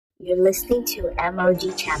You're listening to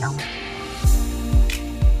MOG Channel.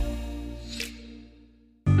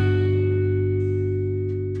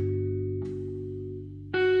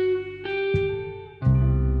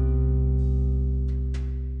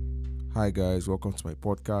 Hi guys, welcome to my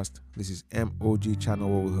podcast. This is MOG Channel,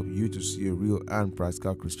 where we'll help you to see a real and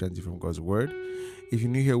practical Christianity from God's Word. If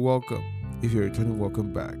you're new here, welcome. If you're returning,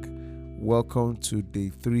 welcome back. Welcome to day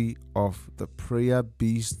 3 of the Prayer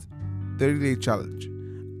Beast 30-day challenge.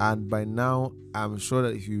 And by now, I'm sure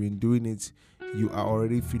that if you've been doing it, you are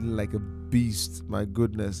already feeling like a beast. My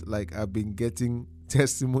goodness, like I've been getting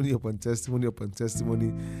testimony upon testimony upon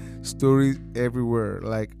testimony, stories everywhere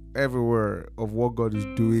of what God is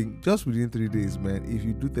doing just within 3 days, man. If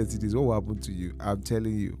you do 30 days, what will happen to you? I'm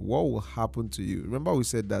telling you, what will happen to you? Remember we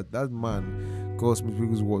said that man, God Smith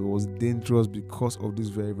Wigglesworth, was dangerous because of this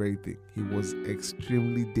very, very thing. He was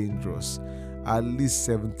extremely dangerous. At least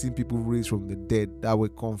 17 people raised from the dead that were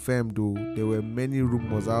confirmed, though. There were many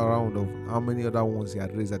rumors around of how many other ones he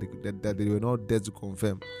had raised that they were not dead to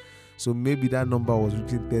confirm. So maybe that number was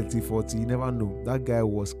reaching 30, 40. You never know. That guy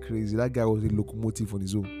was crazy. That guy was a locomotive on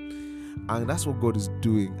his own. And that's what God is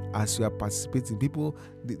doing as you are participating. People,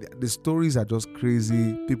 the stories are just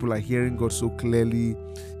crazy. People are hearing God so clearly.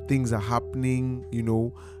 Things are happening,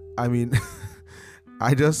 I mean,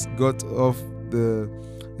 I just got off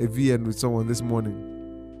a VN with someone this morning,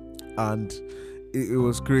 and it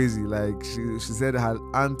was crazy. Like she said her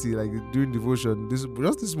auntie, like during devotion this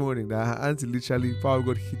morning, that her auntie literally, power of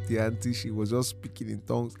God hit the auntie. She was just speaking in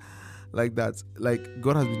tongues like that. Like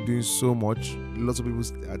God has been doing so much. Lots of people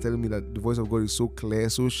are telling me that the voice of God is so clear,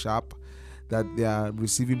 so sharp, that they are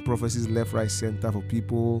receiving prophecies left, right, center for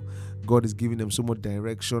people. God is giving them so much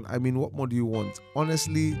direction. I mean, what more do you want?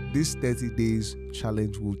 Honestly, this 30 days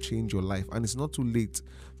challenge will change your life, and it's not too late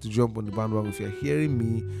to jump on the bandwagon. If you're hearing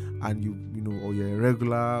me and or you're a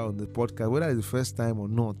regular on the podcast, whether it's the first time or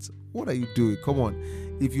not, what are you doing? Come on.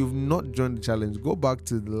 If you've not joined the challenge, go back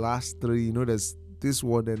to the last 3. There's this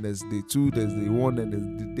one, then there's day 2, there's day 1, then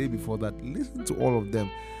there's the day before that. Listen to all of them,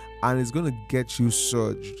 and it's going to get you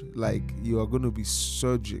surged. Like, you are going to be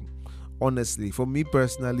surging. Honestly, for me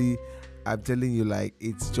personally, I'm telling you, like,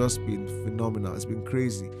 it's just been phenomenal. It's been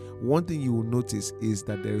crazy. One thing you will notice is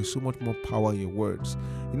that there is so much more power in your words.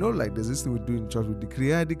 Like there's this thing we do in church, we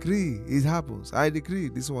decree. I decree, it happens. I decree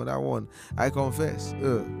this one, that one. I confess.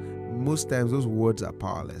 Most times those words are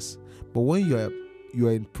powerless. But when you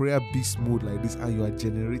are in prayer beast mode like this, and you are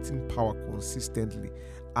generating power consistently,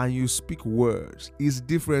 and you speak words, it's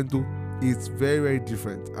different though. It's very, very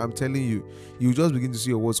different. I'm telling you, you just begin to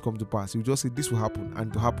see your words come to pass. You just say this will happen,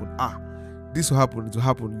 and to happen. This will happen, it will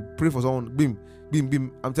happen. You pray for someone, bim, bim,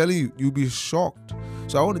 bim. I'm telling you, you'll be shocked.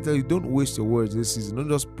 So I want to tell you, don't waste your words this season. Don't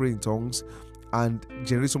just pray in tongues and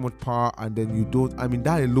generate so much power, and then you don't. I mean,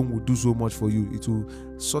 that alone will do so much for you. It will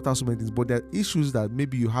sort out so many things. But there are issues that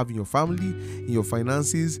maybe you have in your family, in your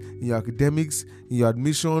finances, in your academics, in your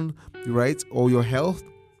admission, right, or your health.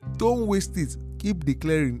 Don't waste it. Keep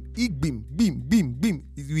declaring, bim, bim, bim, bim.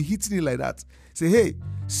 You hitting it like that. Say, hey,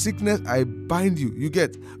 sickness, I bind you. You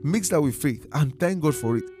get, mix that with faith and thank God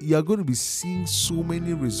for it. You are going to be seeing so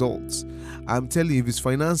many results. I'm telling you, if it's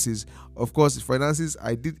finances, of course, finances,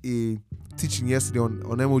 I did a teaching yesterday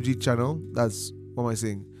on MOG channel. That's, what am I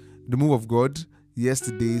saying? The Move of God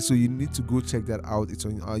yesterday. So you need to go check that out. It's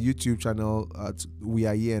on our YouTube channel at We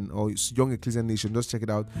Are Yen, or Young Ecclesia Nation. Just check it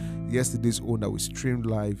out. Yesterday's own that we streamed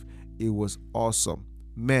live. It was awesome.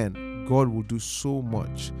 Man, God will do so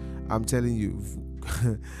much. I'm telling you.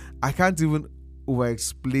 I can't even over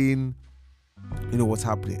explain what's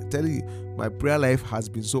happening. I'm telling you, my prayer life has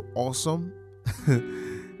been so awesome.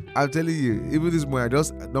 I'm telling you, even this morning,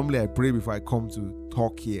 normally I pray before I come to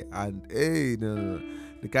talk here, and hey, no.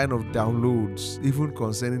 The kind of downloads, even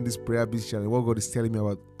concerning this prayer beast challenge, what God is telling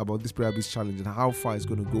me about this prayer beast challenge and how far it's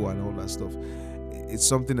going to go and all that stuff, it's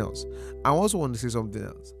something else. I also want to say something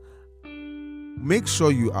else. Make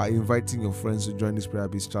sure you are inviting your friends to join this prayer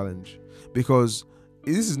beast challenge, because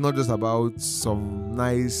this is not just about some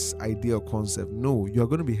nice idea or concept. No, you are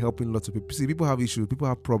going to be helping lots of people. See, people have issues, people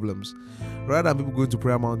have problems. Rather than people going to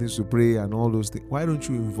prayer mountains to pray and all those things, why don't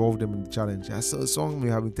you involve them in the challenge? I saw a song may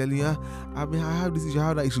have been telling you, I have this issue, I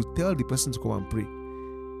have that issue. Tell the person to come and pray.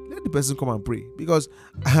 Let the person come and pray. Because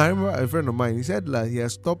I remember a friend of mine, he said he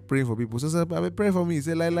has stopped praying for people. So I said, pray for me. He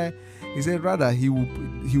said, he said, rather he will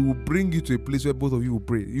bring you to a place where both of you will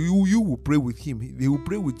pray. You will pray with him. He will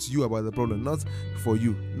pray with you about the problem, not for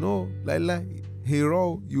you. No, Hey,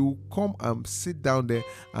 Ro, you come and sit down there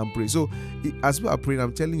and pray. So as we are praying,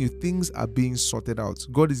 I'm telling you, things are being sorted out.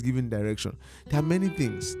 God is giving direction. There are many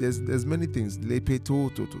things. There's many things.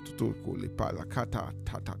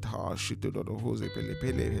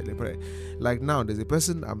 Like now, there's a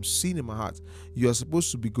person I'm seeing in my heart. You are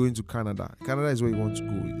supposed to be going to Canada. Canada is where you want to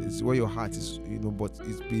go. It's where your heart is, but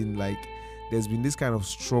it's been like there's been this kind of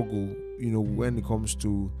struggle, when it comes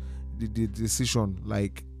to the decision,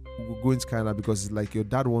 like going to Canada, because it's like your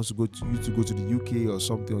dad wants to go to the UK or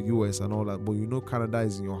something, or US and all that, but Canada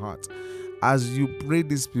is in your heart. As you pray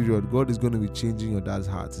this period, God is going to be changing your dad's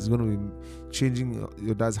heart. He's going to be changing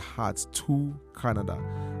your dad's heart to Canada.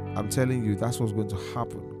 I'm telling you, that's what's going to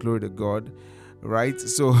happen. Glory to God, right?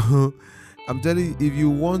 So I'm telling you, if you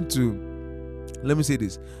want to, let me say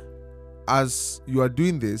this, as you are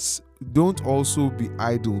doing this, don't also be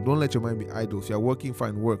idle. Don't let your mind be idle. If you're working,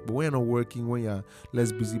 fine, work. But when you're not working, when you're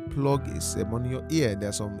less busy, plug a sermon in your ear.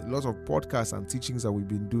 There's lots of podcasts and teachings that we've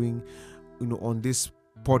been doing, on this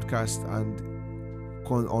podcast and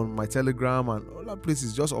on my Telegram and all that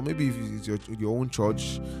places. Or maybe if it's your own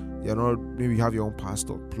church, maybe you have your own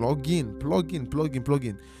pastor. Plug in.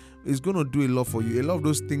 It's going to do a lot for you. A lot of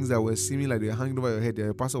those things that were seeming like they're hanging over your head,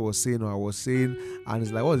 the pastor was saying or I was saying, and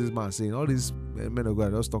it's like, what is this man saying? All these men of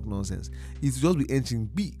God just talk nonsense. It's just be entering,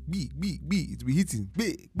 B. It's be hitting,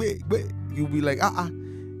 B. You'll be like,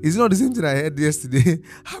 It's not the same thing I heard yesterday.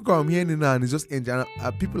 How come I'm hearing it now and it's just entering?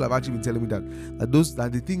 People have actually been telling me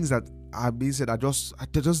that the things that are being said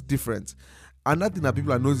they're just different. Another thing that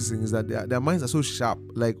people are noticing is that their minds are so sharp.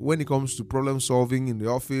 Like when it comes to problem solving in the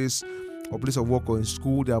office or place of work or in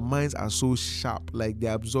school, their minds are so sharp. Like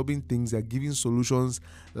they're absorbing things, they're giving solutions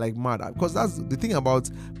like mad. Because that's the thing about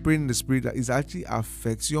praying in the Spirit, that it actually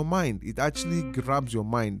affects your mind. It actually grabs your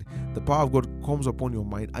mind. The power of God comes upon your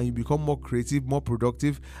mind and you become more creative, more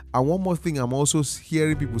productive. And one more thing I'm also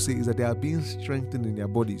hearing people say is that they are being strengthened in their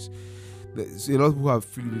bodies. There's a lot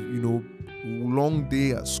of people have, long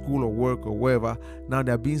day at school or work or wherever. Now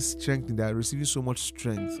they're being strengthened. They're receiving so much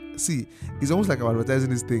strength. See, it's almost like I'm advertising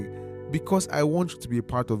this thing because I want you to be a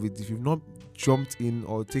part of it. If you've not jumped in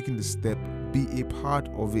or taken the step, be a part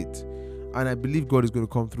of it. And I believe God is going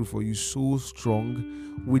to come through for you so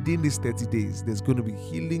strong. Within these 30 days, there's going to be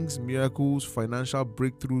healings, miracles, financial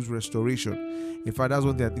breakthroughs, restoration. In fact, that's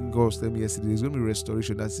one thing I think God was telling me yesterday. There's going to be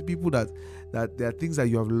restoration. That's people that there are things that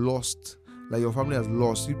you have lost, like your family has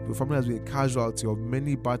lost. Your family has been a casualty of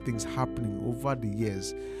many bad things happening over the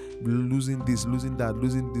years. Losing this, losing that,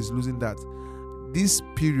 losing this, losing that. This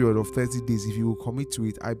period of 30 days, if you will commit to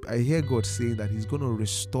it, I hear God saying that He's going to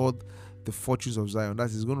restore the fortunes of Zion. That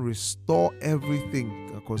He's going to restore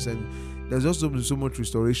everything concerning. There's just so much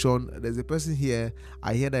restoration. There's a person here,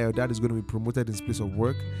 I hear that your dad is going to be promoted in his place of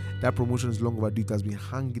work. That promotion is long overdue. It has been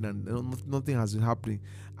hanging and nothing has been happening.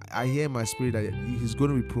 I hear in my spirit that he's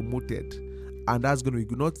going to be promoted. And that's going to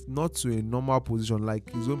be not to a normal position,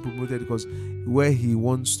 like he's going to be promoted because where he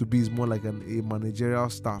wants to be is more like a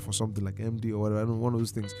managerial staff or something like MD or whatever, I don't know, one of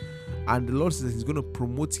those things. And the Lord says He's going to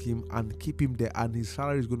promote him and keep him there, and his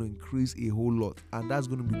salary is going to increase a whole lot, and that's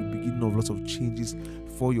going to be the beginning of lots of changes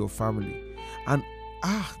for your family. And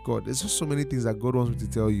God, there's just so many things that God wants me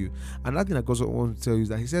to tell you. And that thing that God wants to tell you is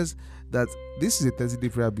that He says that this is a 30-day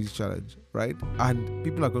prayer beach challenge, right? And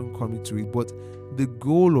people are going to commit to it, but the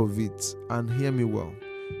goal of it, and hear me well,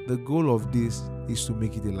 the goal of this is to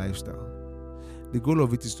make it a lifestyle. The goal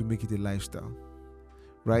of it is to make it a lifestyle,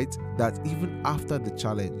 right? That even after the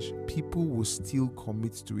challenge, people will still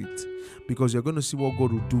commit to it because you're going to see what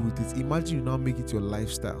God will do with it. Imagine you now make it your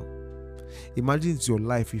lifestyle. Imagine it's your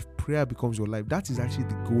life. If prayer becomes your life, that is actually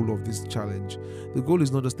the goal of this challenge. The goal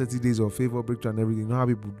is not just 30 days of favor, breakthrough and everything. You know how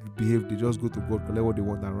people behave, they just go to God, collect what they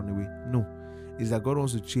want and run away. No. It's that God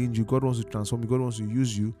wants to change you, God wants to transform you, God wants to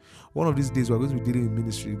use you. One of these days we're going to be dealing with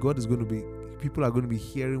ministry. People are going to be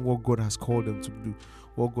hearing what God has called them to do,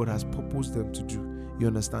 what God has purposed them to do. You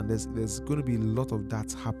understand? There's going to be a lot of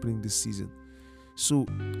that happening this season. So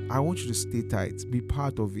I want you to stay tight, be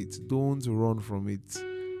part of it, don't run from it.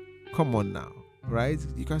 Come on now, right?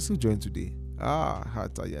 You can still join today.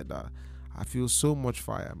 I feel so much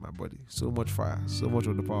fire in my body, so much fire, so much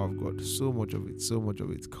of the power of God, so much of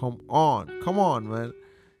it. Come on, man.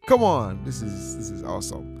 Come on. This is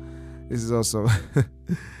awesome. This is awesome.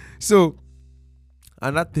 So,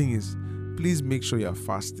 and that thing is, please make sure you're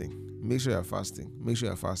fasting. Make sure you're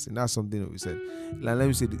fasting. That's something that we said. Like, let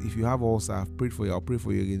me say that if you have ulcer, I've prayed for you. I'll pray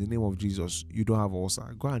for you again. In the name of Jesus, you don't have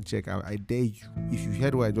ulcer. Go and check. I dare you. If you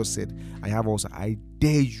heard what I just said, I have ulcer. I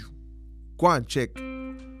dare you. Go and check.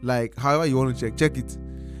 Like, however you want to check it.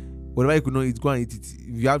 Whatever you could not eat, go and eat it.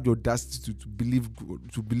 If you have the audacity to believe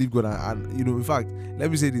God, and in fact, let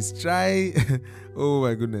me say this: try. Oh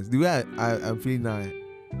my goodness, the way I'm feeling now,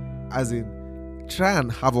 as in, try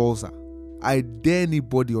and have ulcer. I dare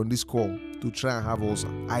anybody on this call to try and have ulcer.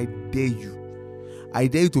 I dare you. I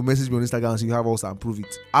dare you to message me on Instagram and say you have ulcer and prove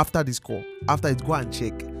it. After this call, after it, go and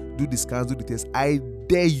check, do the scans, do the test. I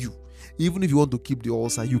dare you. Even if you want to keep the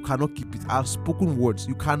ulcer, you cannot keep it. I've spoken words.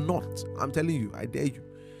 You cannot. I'm telling you, I dare you.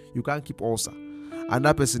 You can't keep ulcer. And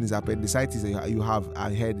that person is appendicitis that you have.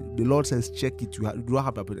 I heard the Lord says check it. You don't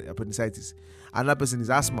have appendicitis. And that person is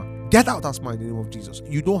asthma. Get out asthma in the name of Jesus.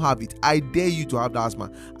 You don't have it. I dare you to have the asthma.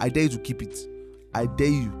 I dare you to keep it. I dare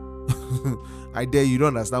you. I dare you. You don't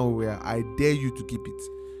understand where we are. I dare you to keep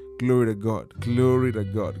it. Glory to God. Glory to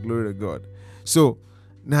God. Glory to God. So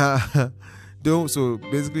now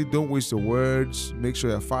basically don't waste your words. Make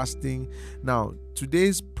sure you're fasting. Now,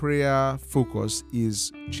 today's prayer focus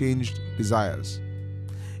is changed desires.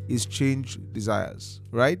 Is changed desires,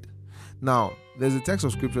 right? Now, there's a text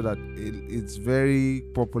of scripture that it's very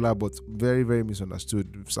popular but very, very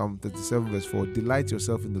misunderstood. Psalm 37 verse 4, delight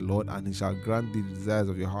yourself in the Lord and he shall grant thee the desires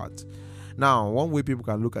of your heart. Now, one way people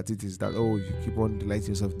can look at it is that, if you keep on delighting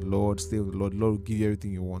yourself in the Lord, stay with the Lord will give you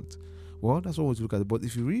everything you want. Well, that's one way to look at it. But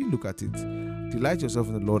if you really look at it, delight yourself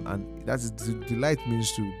in the Lord, and delight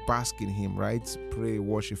means to bask in him, right? Pray,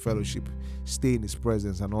 worship, fellowship, stay in his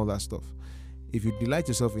presence and all that stuff. If you delight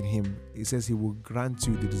yourself in him, it says he will grant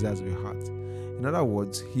you the desires of your heart. In other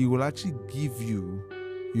words, he will actually give you,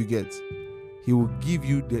 he will give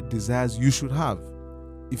you the desires you should have.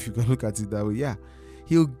 If you can look at it that way, yeah.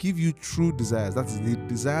 He'll give you true desires. That is the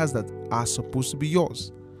desires that are supposed to be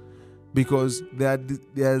yours. Because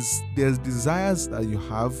there's desires that you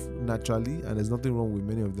have naturally, and there's nothing wrong with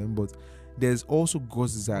many of them, but there's also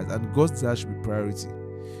God's desires, and God's desires should be priority.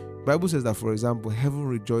 Bible says that, for example, heaven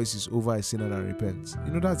rejoices over a sinner that repents.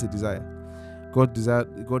 That's a desire. God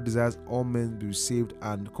desires all men to be saved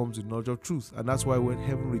and come to the knowledge of truth. And that's why when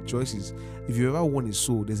heaven rejoices, if you ever won a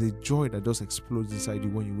soul, there's a joy that just explodes inside you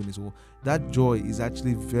when you win a soul. That joy is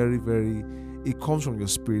actually very, very, it comes from your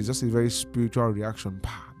spirit. It's just a very spiritual reaction,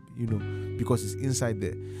 because it's inside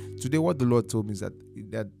there. Today, what the Lord told me is that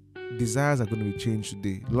desires are going to be changed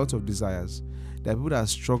today. Lots of desires. There are people that are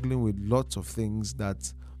struggling with lots of things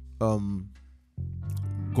that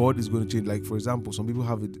God is going to change. Like, for example, some people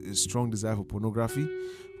have a strong desire for pornography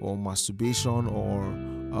or masturbation or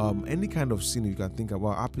any kind of sin you can think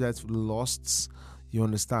about, appetites for lusts. You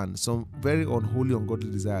understand? Some very unholy,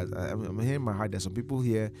 ungodly desires. I'm hearing in my heart there's some people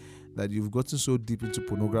here that you've gotten so deep into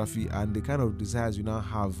pornography, and the kind of desires you now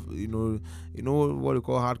have, what we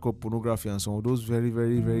call hardcore pornography and some of those very,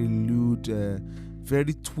 very, very lewd,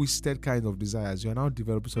 very twisted kind of desires. You are now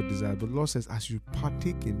developing such desires. But the Lord says, as you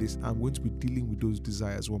partake in this, I'm going to be dealing with those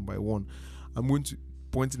desires one by one. I'm going to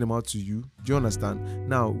pointing them out to you. Do you understand?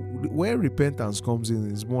 Now, where repentance comes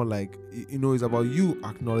in is more like, it's about you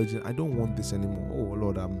acknowledging, I don't want this anymore. Oh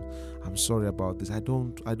Lord, I'm sorry about this. I've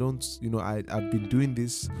been doing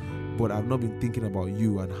this, but I've not been thinking about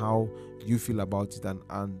you and how you feel about it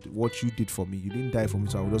and what you did for me. You didn't die for me,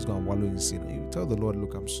 so I will just go and wallow in sin. You tell the Lord,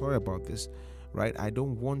 look, I'm sorry about this. Right? I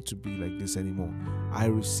don't want to be like this anymore. I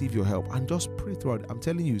receive your help, and just pray throughout. I'm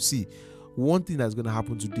telling you, see, one thing that's going to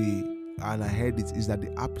happen today, and I heard it, is that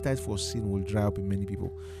the appetite for sin will dry up in many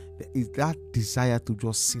people. There is that desire to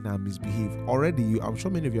just sin and misbehave. Already, I'm sure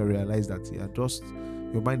many of you realize that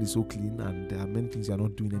your mind is so clean and there are many things you're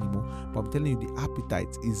not doing anymore. But I'm telling you, the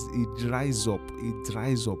appetite it dries up. It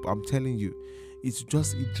dries up. I'm telling you, it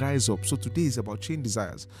dries up. So today is about change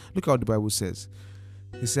desires. Look at what the Bible says.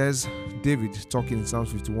 It says, David talking in Psalm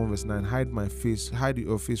 51 verse 9, hide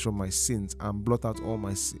your face from my sins and blot out all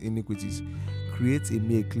my iniquities. Create in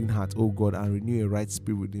me a clean heart, O God, and renew a right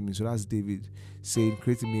spirit within me. So that's David saying,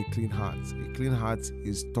 create in me a clean heart. A clean heart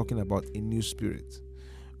is talking about a new spirit,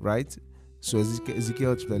 right? So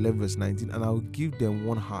Ezekiel chapter 11 verse 19, and I will give them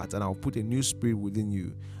one heart, and I will put a new spirit within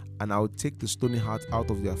you, and I will take the stony heart out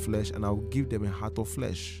of their flesh, and I will give them a heart of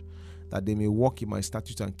flesh, that they may walk in my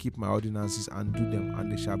statutes and keep my ordinances and do them,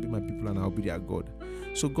 and they shall be my people and I will be their God.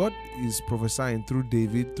 So God is prophesying through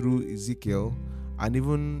David, through Ezekiel, and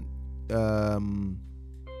even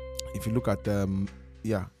if you look at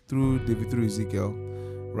through David, through Ezekiel,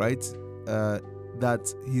 right,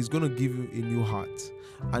 that he's going to give you a new heart.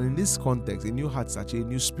 And in this context, a new heart is actually a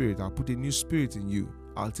new spirit. I'll put a new spirit in you.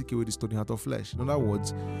 I'll take away the stony heart of flesh. In other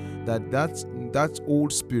words, that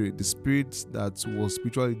old spirit, the spirit that was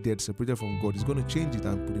spiritually dead, separated from God, is going to change it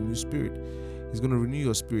and put a new spirit. He's going to renew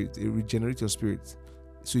your spirit, regenerate your spirit.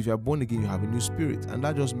 So if you are born again, you have a new spirit, and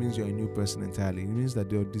that just means you're a new person entirely. It means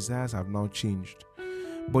that your desires have now changed,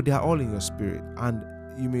 but they are all in your spirit. And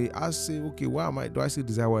you may ask, say, okay, do I still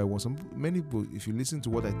desire what I want? Many people, if you listen to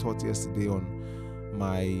what I taught yesterday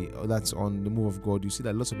that's on the Move of God, you see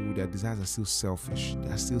that lots of people, their desires are still selfish.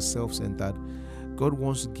 They are still self-centered. God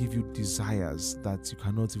wants to give you desires that you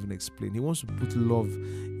cannot even explain. He wants to put love,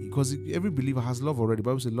 because every believer has love already. The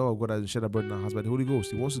Bible says, love of God has been shed abroad in our hearts by the Holy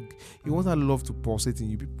Ghost. He wants that love to pulsate in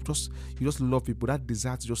you. You just love people. That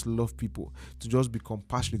desire to just love people, to just be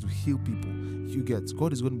compassionate, to heal people.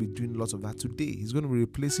 God is going to be doing lots of that today. He's going to be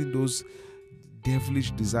replacing those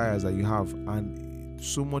devilish desires that you have, and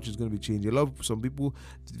so much is going to be changed. Some people,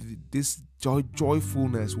 this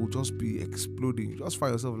joyfulness will just be exploding. You just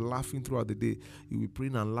find yourself laughing throughout the day. You'll be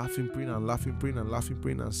praying and laughing, praying and laughing, praying and laughing,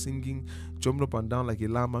 praying and singing, jumping up and down like a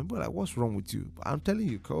lamb. And people are like, what's wrong with you? But I'm telling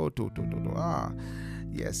you,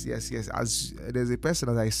 yes. As there's a person,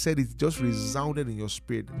 as I said, it just resounded in your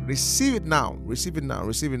spirit. Receive it now. Receive it now.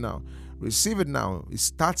 Receive it now. Receive it now. It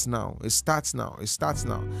starts now. It starts now. It starts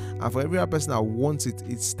now. And for every other person that wants it,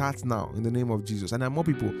 it starts now in the name of Jesus. And there are more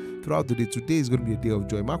people throughout the day. Today is going to be a day of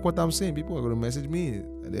joy. Mark what I'm saying. People are going to message me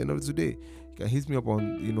at the end of today. You can hit me up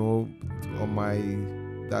on my,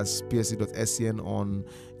 that's psc.scn on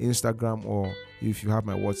Instagram, or if you have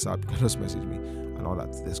my WhatsApp, you can just message me and all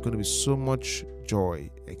that. There's going to be so much joy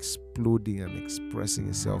exploding and expressing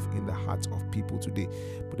itself in the hearts of people today.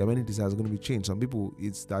 But there are many desires going to be changed. Some people,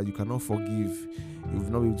 it's that you cannot forgive.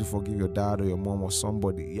 You've not been able to forgive your dad or your mom or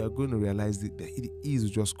somebody. You're going to realize that the ease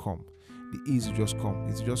will just come. The ease will just come.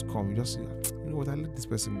 It will just come. You just say, you know what, I let this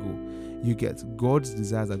person go. You get God's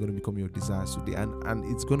desires are going to become your desires today, and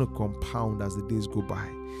it's going to compound as the days go by.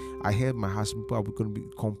 I heard my husband, people are going to be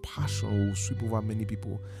compassion will sweep over many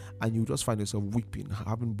people, and you just find yourself weeping,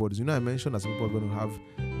 having burdens. I mentioned that some people are going to have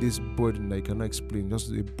this burden that you cannot explain,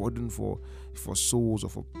 just a burden for souls or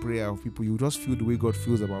for prayer of people. You just feel the way God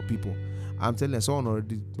feels about people. I'm telling you, someone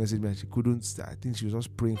already messaged me and she couldn't. I think she was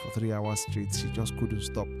just praying for 3 hours straight. She just couldn't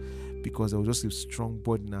stop, because there was just a strong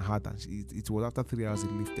burden in her heart, and it was after 3 hours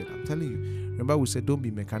it lifted. I'm telling you, remember we said don't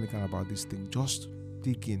be mechanical about this thing. Just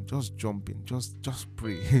dig in, just jump in, just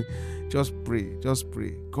pray. Just pray.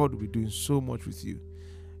 God will be doing so much with you.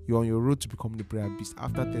 You're on your road to becoming the prayer beast.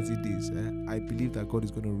 After 30 days, I believe that God is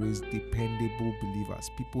going to raise dependable believers,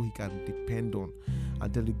 people he can depend on,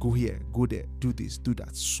 and tell you, go here, go there, do this, do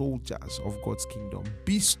that. Soldiers of God's kingdom,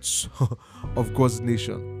 beasts of God's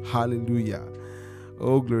nation. Hallelujah.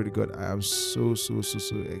 Oh, glory to God. I am so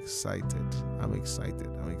excited. I'm excited.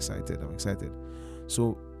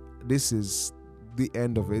 So this is the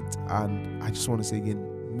end of it, and I just want to say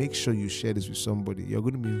again, make sure you share this with somebody. You're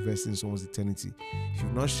going to be investing in someone's eternity. If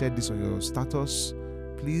you've not shared this on your status,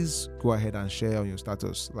 please go ahead and share on your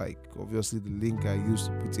status, like obviously the link I used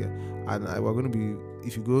to put here. And we're going to be,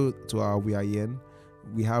 if you go to our WIN,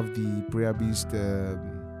 we have the prayer beast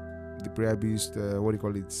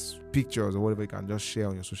pictures or whatever you can just share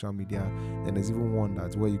on your social media. And there's even one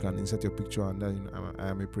that's where you can insert your picture and then I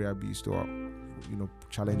am a prayer beast, or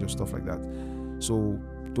challenge or stuff like that. So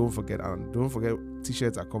don't forget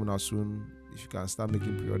t-shirts are coming out soon. If you can start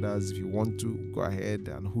making pre-orders, if you want to, go ahead,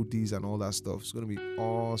 and hoodies and all that stuff. It's going to be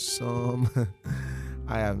awesome.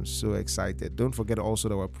 I am so excited. Don't forget also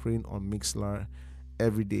that we're praying on Mixlr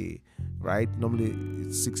every day, right? Normally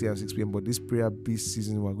it's 6 a.m., 6 p.m., but this prayer beast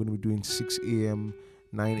season, we're going to be doing 6 a.m.,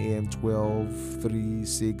 9 a.m., 12, 3,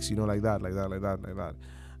 6, like that.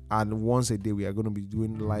 And once a day, we are going to be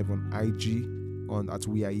doing live on IG at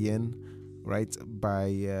WIN, right? By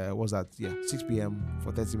 6 p.m.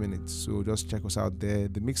 for 30 minutes. So just check us out there.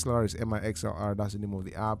 The Mixlr is MIXLR. That's the name of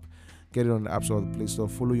the app. Get it on the App Store or the Play Store.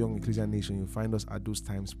 Follow Young Ecclesia Nation. You'll find us at those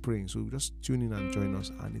times praying. So just tune in and join us,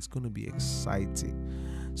 and it's going to be exciting.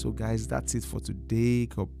 So guys, that's it for today.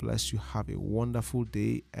 God bless you. Have a wonderful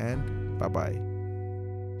day, and bye-bye.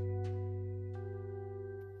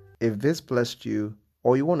 If this blessed you,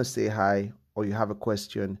 or you want to say hi, or you have a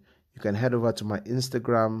question, you can head over to my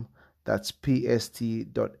Instagram. That's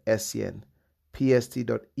pst.scn,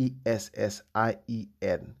 pst.essien.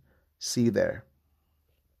 See you there.